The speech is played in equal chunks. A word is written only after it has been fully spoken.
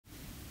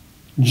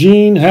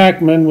Gene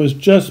Hackman was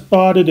just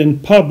spotted in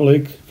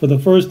public for the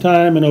first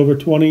time in over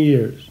 20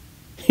 years.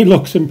 He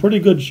looks in pretty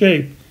good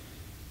shape.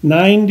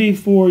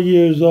 94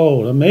 years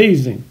old.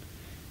 Amazing.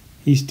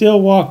 He's still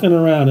walking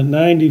around at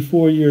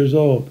 94 years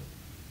old.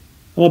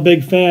 I'm a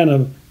big fan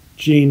of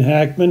Gene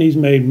Hackman. He's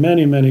made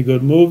many, many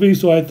good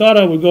movies, so I thought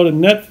I would go to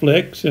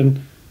Netflix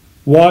and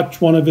watch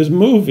one of his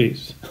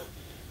movies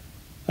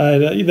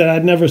that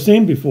I'd never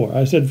seen before.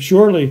 I said,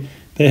 surely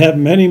they have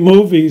many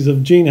movies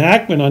of Gene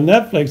Hackman on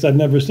Netflix I'd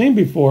never seen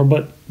before,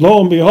 but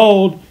lo and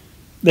behold,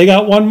 they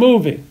got one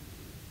movie.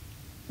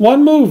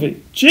 One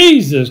movie.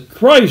 Jesus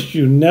Christ,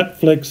 you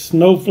Netflix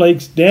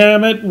snowflakes,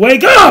 damn it.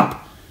 Wake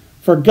up!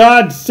 For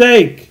God's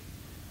sake.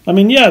 I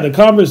mean, yeah, The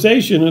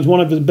Conversation is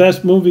one of his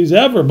best movies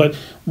ever, but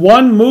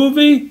one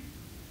movie?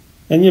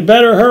 And you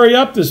better hurry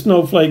up, the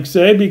snowflakes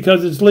say,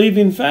 because it's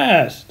leaving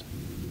fast.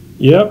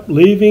 Yep,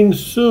 leaving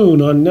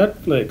soon on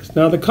Netflix.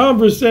 Now, The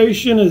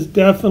Conversation is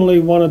definitely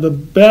one of the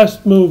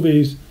best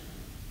movies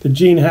that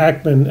Gene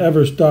Hackman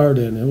ever starred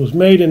in. It was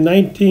made in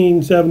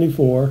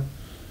 1974.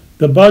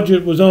 The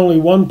budget was only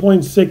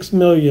 $1.6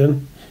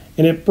 million,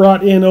 and it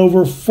brought in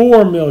over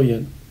 $4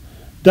 million.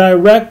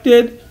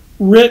 Directed,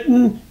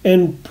 written,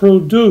 and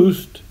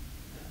produced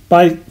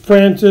by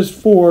Francis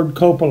Ford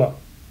Coppola.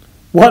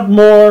 What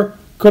more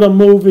could a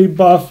movie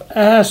buff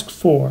ask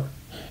for?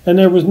 And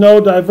there was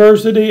no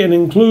diversity and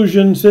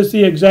inclusion,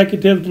 sissy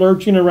executives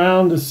lurching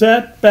around the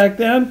set back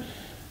then.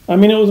 I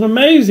mean, it was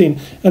amazing.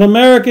 An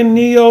American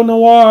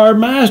neo-noir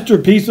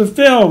masterpiece of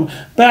film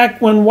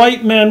back when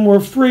white men were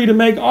free to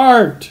make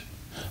art.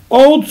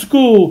 Old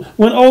school,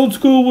 when old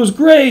school was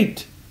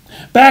great.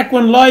 Back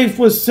when life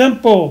was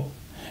simple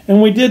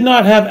and we did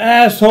not have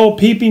asshole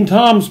peeping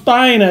Tom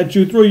spying at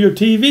you through your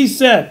TV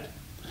set.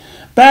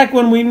 Back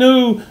when we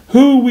knew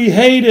who we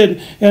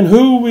hated and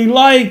who we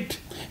liked,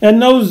 and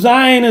no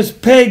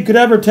Zionist pig could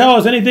ever tell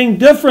us anything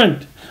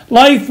different.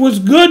 Life was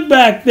good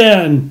back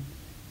then.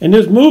 And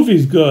this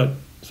movie's good,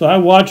 so I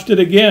watched it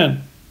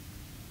again.